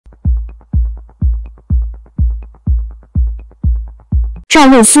赵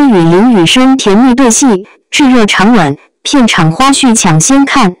露思与林雨申甜蜜对戏，炙热长吻，片场花絮抢先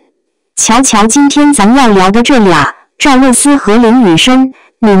看。瞧瞧今天咱要聊的这俩，赵露思和林雨申，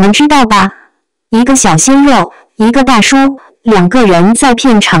你们知道吧？一个小鲜肉，一个大叔，两个人在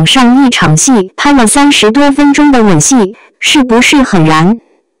片场上一场戏拍了30多分钟的吻戏，是不是很燃？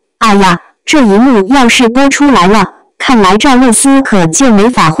哎呀，这一幕要是播出来了，看来赵露思可就没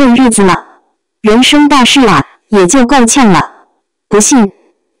法混日子了。人生大事啊，也就够呛了。不信？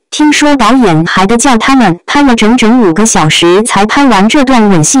听说导演还得叫他们拍了整整5个小时才拍完这段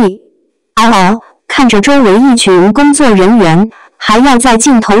吻戏。看着周围一群工作人员，还要在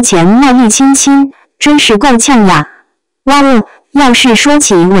镜头前卖力亲亲，真是够呛呀！哇哦，要是说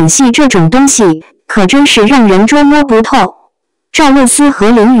起吻戏这种东西，可真是让人捉摸不透。赵露思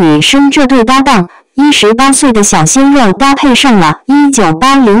和林雨申这对搭档，18岁的小鲜肉搭配上了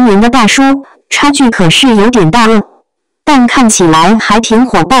1980年的大叔，差距可是有点大哦。但看起来还挺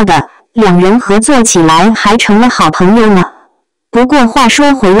火爆的，两人合作起来还成了好朋友呢。不过话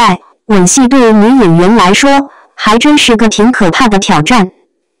说回来，吻戏对女演员来说，还真是个挺可怕的挑战。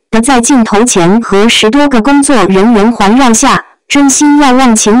在镜头前和10多个工作人员环绕下，真心要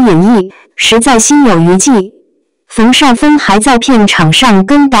忘情演绎，实在心有余悸。冯绍峰还在片场上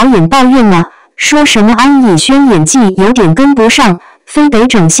跟导演抱怨呢，说什么安以轩演技有点跟不上，非得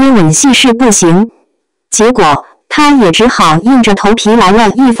整些吻戏是不行。结果他也只好硬着头皮来了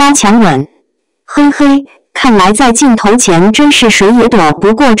一发强吻。嘿嘿，看来在镜头前真是谁也躲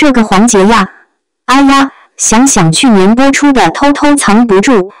不过这个环节呀。哎呀，想想去年播出的《偷偷藏不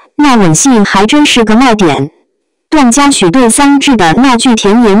住》，那吻戏还真是个卖点。段嘉许对桑稚的那句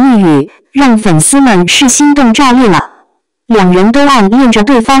甜言蜜语，让粉丝们是心动炸裂了。两人都暗恋着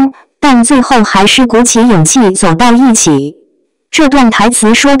对方，但最后还是鼓起勇气走到一起。这段台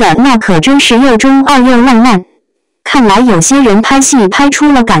词说的那可真是又中二又浪漫。看来有些人拍戏拍出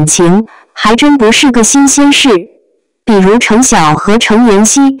了感情，还真不是个新鲜事。比如陈晓和陈妍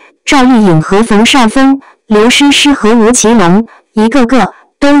希，赵丽颖和冯绍峰，刘诗诗和吴奇隆，一个个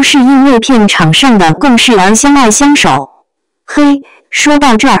都是因为片场上的共事而相爱相守。嘿，说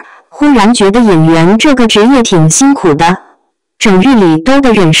到这儿，忽然觉得演员这个职业挺辛苦的，整日里都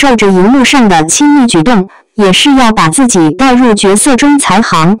得忍受着荧幕上的亲密举动，也是要把自己带入角色中才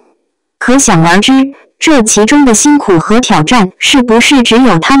行。可想而知，这其中的辛苦和挑战是不是只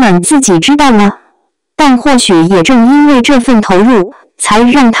有他们自己知道呢？但或许也正因为这份投入，才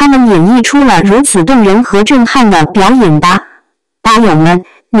让他们演绎出了如此动人和震撼的表演吧。吧友们，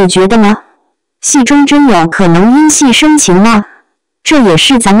你觉得呢？戏中真有可能因戏生情吗？这也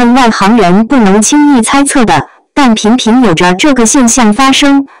是咱们外行人不能轻易猜测的，但频频有着这个现象发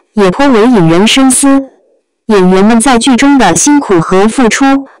生，也颇为引人深思。演员们在剧中的辛苦和付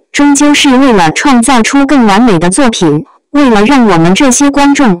出，终究是为了创造出更完美的作品，为了让我们这些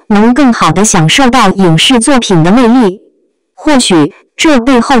观众能更好地享受到影视作品的魅力。或许这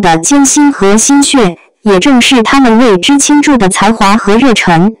背后的艰辛和心血，也正是他们为之倾注的才华和热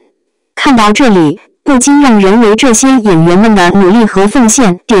忱。看到这里，不禁让人为这些演员们的努力和奉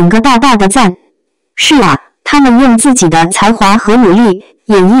献点个大大的赞。是啊，他们用自己的才华和努力，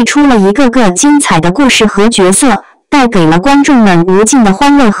演绎出了一个个精彩的故事和角色，带给了观众们无尽的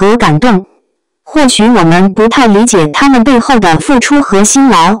欢乐和感动。或许我们不太理解他们背后的付出和辛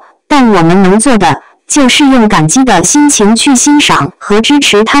劳，但我们能做的，就是用感激的心情去欣赏和支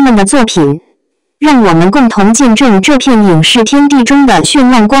持他们的作品。让我们共同见证这片影视天地中的绚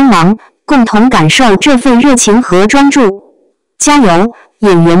烂光芒，共同感受这份热情和专注。加油，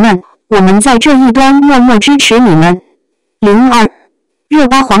演员们，我们在这一端默默支持你们。02热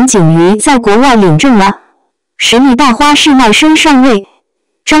巴黄景瑜在国外领证了，实力大花式卖身上位，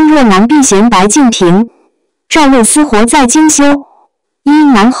张若楠避嫌白敬亭，赵露思活在精修，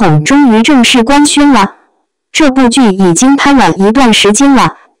男哄终于正式官宣了。这部剧已经拍了一段时间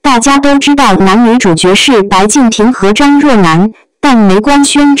了，大家都知道男女主角是白敬亭和张若楠，但没官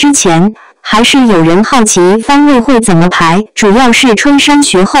宣之前，还是有人好奇番位会怎么排，主要是春山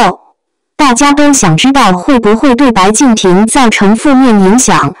学后。大家都想知道会不会对白敬亭造成负面影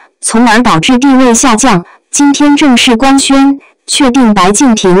响，从而导致地位下降。今天正式官宣，确定白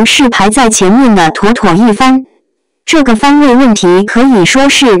敬亭是排在前面的妥妥一番。这个番位问题可以说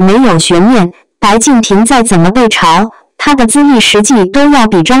是没有悬念，白敬亭再怎么被嘲，他的资历实际都要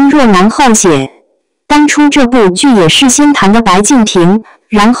比张若楠后些。当初这部剧也是先谈的白敬亭，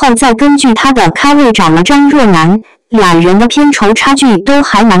然后再根据他的咖位找了张若楠，俩人的片酬差距都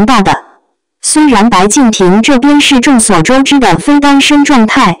还蛮大的。虽然白敬亭这边是众所周知的非单身状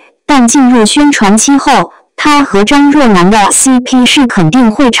态，但进入宣传期后，他和张若楠的 CP 是肯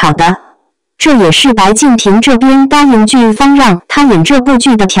定会炒的。这也是白敬亭这边答应剧方让他演这部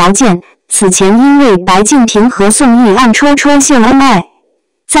剧的条件。此前因为白敬亭和宋轶暗戳戳秀恩爱，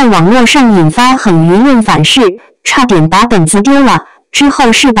在网络上引发很舆论反噬，差点把本子丢了。之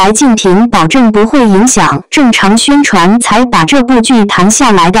后是白敬亭保证不会影响正常宣传，才把这部剧谈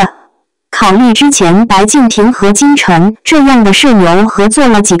下来的。考虑之前白敬亭和金晨这样的社牛合作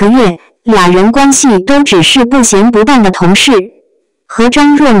了几个月，俩人关系都只是不咸不淡的同事，和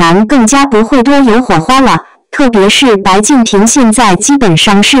张若楠更加不会多有火花了。特别是白敬亭现在基本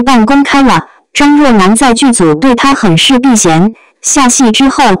上是半公开了，张若楠在剧组对他很是避嫌，下戏之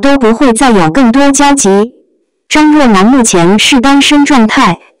后都不会再有更多交集。张若楠目前是单身状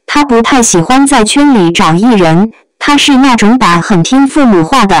态，他不太喜欢在圈里找艺人，他是那种把很听父母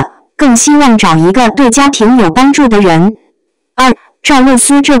话的，更希望找一个对家庭有帮助的人。2. 赵露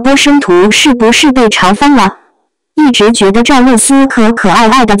思这波生图是不是被潮翻了？一直觉得赵露思可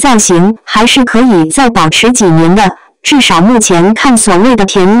爱的造型还是可以再保持几年的，至少目前看所谓的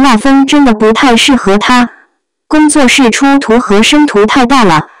甜辣风真的不太适合她。工作室出图和生图太大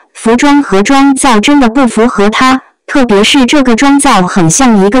了，服装和妆造真的不符合她，特别是这个妆造很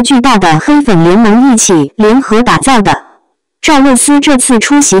像一个巨大的黑粉联盟一起联合打造的。赵露思这次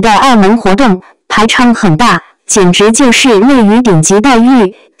出席的澳门活动排场很大，简直就是位于顶级待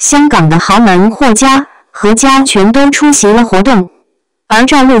遇，香港的豪门霍家、何家全都出席了活动。而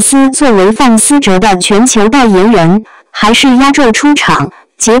赵露思作为范思哲的全球代言人，还是压轴出场，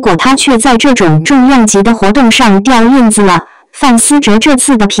结果她却在这种重量级的活动上掉链子了。范思哲这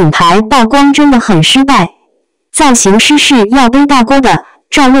次的品牌曝光真的很失败，造型师是要背大锅的。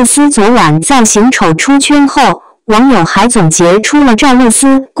赵露思昨晚造型丑出圈后，网友还总结出了赵露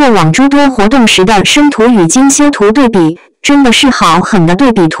思过往诸多活动时的生图与精修图对比，真的是好狠的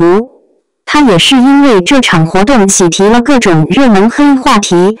对比图。她也是因为这场活动喜提了各种热门黑话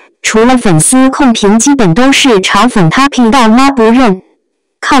题，除了粉丝控评，基本都是嘲讽她屁到妈不认，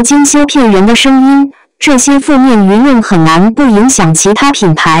靠精修骗人的声音。这些负面舆论很难不影响其他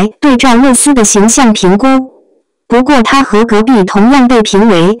品牌对赵露思的形象评估。不过她和隔壁同样被评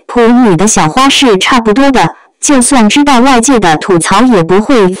为普女的小花是差不多的，就算知道外界的吐槽也不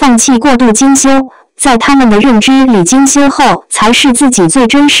会放弃过度精修，在他们的认知里，精修后才是自己最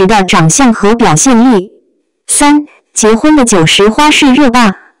真实的长相和表现力。3. 结婚的90花是热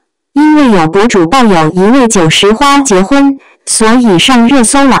吧？因为有博主报有一位90花结婚，所以上热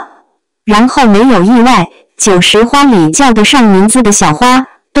搜了。然后没有意外，90花里叫得上名字的小花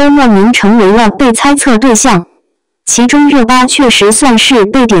都莫名成为了被猜测对象。其中热巴确实算是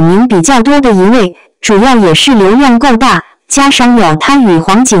被点名比较多的一位，主要也是流量够大，加上有她与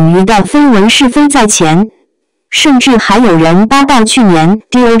黄景瑜的绯闻是非在前，甚至还有人扒到去年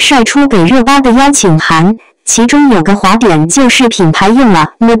Dior 晒出给热巴的邀请函，其中有个滑点就是品牌用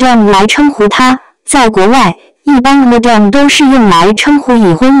了 Madam 来称呼她。在国外，一般 Madam 都是用来称呼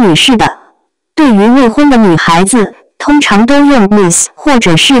已婚女士的，对于未婚的女孩子，通常都用 Miss 或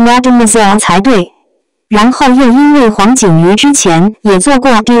者是 Mademoiselle 才对。然后又因为黄景瑜之前也做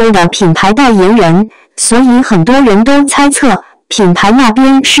过 Dior 的品牌代言人，所以很多人都猜测品牌那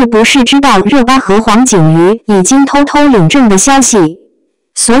边是不是知道热巴和黄景瑜已经偷偷领证的消息，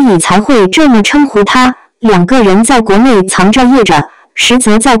所以才会这么称呼他。两个人在国内藏着掖着，实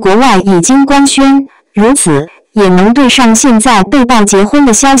则在国外已经官宣，如此也能对上现在被曝结婚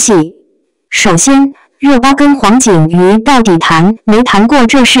的消息。首先，热巴跟黄景瑜到底谈没谈过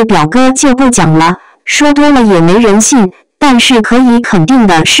这事，表哥就不讲了，说多了也没人信。但是可以肯定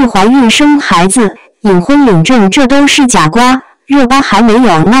的是，怀孕生孩子、隐婚领证这都是假瓜，热巴还没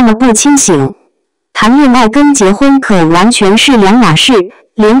有那么不清醒。谈恋爱跟结婚可完全是两码事，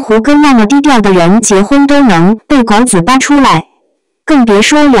连胡歌那么低调的人结婚都能被狗子扒出来，更别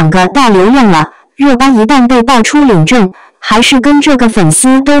说两个大流量了。热巴一旦被爆出领证，还是跟这个粉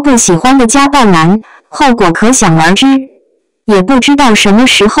丝都不喜欢的家暴男，后果可想而知。也不知道什么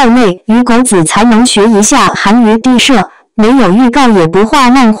时候内鱼狗子才能学一下韩娱地社，没有预告也不画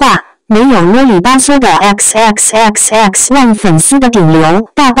漫画，没有啰里吧嗦的 XXXX 万粉丝的顶流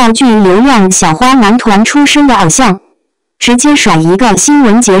大爆剧流量小花男团出身的偶像，直接甩一个新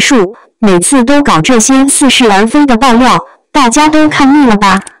闻结束。每次都搞这些似是而非的爆料，大家都看腻了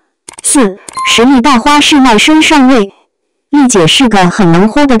吧？4. 实力大花是卖身上位。丽姐是个很能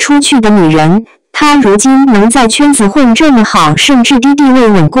豁得出去的女人，她如今能在圈子混这么好，甚至地位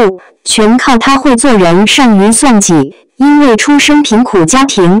稳固，全靠她会做人，善于算计。因为出身贫苦家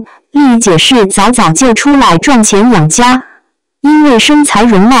庭，丽姐是早就出来赚钱养家。因为身材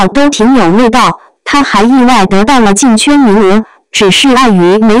容貌都挺有味道，她还意外得到了进圈名额，只是碍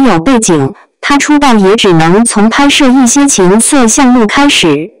于没有背景，她出道也只能从拍摄一些情色项目开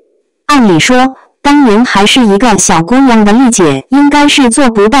始。按理说，当年还是一个小姑娘的丽姐，应该是做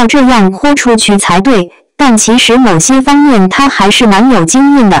不到这样豁出去才对，但其实某些方面她还是蛮有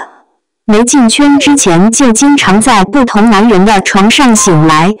经验的。没进圈之前就经常在不同男人的床上醒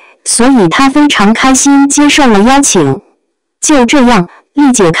来，所以她非常开心接受了邀请。就这样，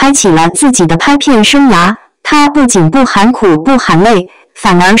丽姐开启了自己的拍片生涯。她不仅不喊苦不喊累，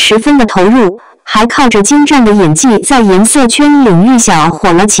反而十分的投入，还靠着精湛的演技在颜色圈领域小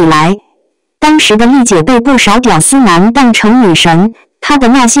火了起来。当时的丽姐被不少屌丝男当成女神，她的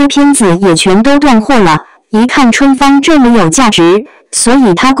那些片子也全都断货了。一看春芳这么有价值，所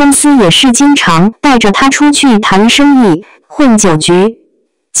以她公司也是经常带着她出去谈生意、混酒局。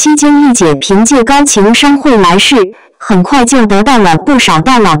期间，丽姐凭借高情商会来事，很快就得到了不少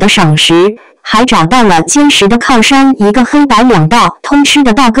大佬的赏识，还找到了坚实的靠山，一个黑白两道通吃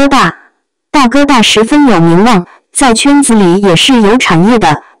的大哥大。大哥大十分有名望，在圈子里也是有产业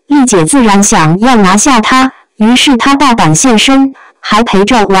的。丽姐自然想要拿下他，于是她大胆现身，还陪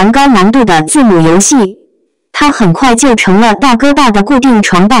着玩高难度的字母游戏。她很快就成了大哥大的固定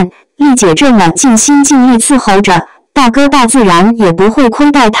床伴，丽姐这么尽心尽力伺候着，大哥大自然也不会亏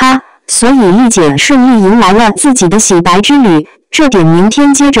待她，所以丽姐顺利迎来了自己的洗白之旅。这点明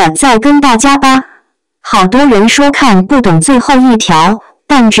天接着再跟大家吧。好多人说看不懂最后一条，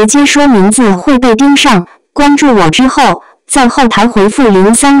但直接说名字会被盯上，关注我之后，在后台回复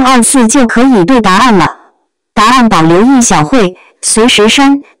0324就可以对答案了。答案保留一小会，随时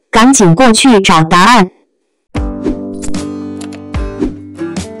删，赶紧过去找答案。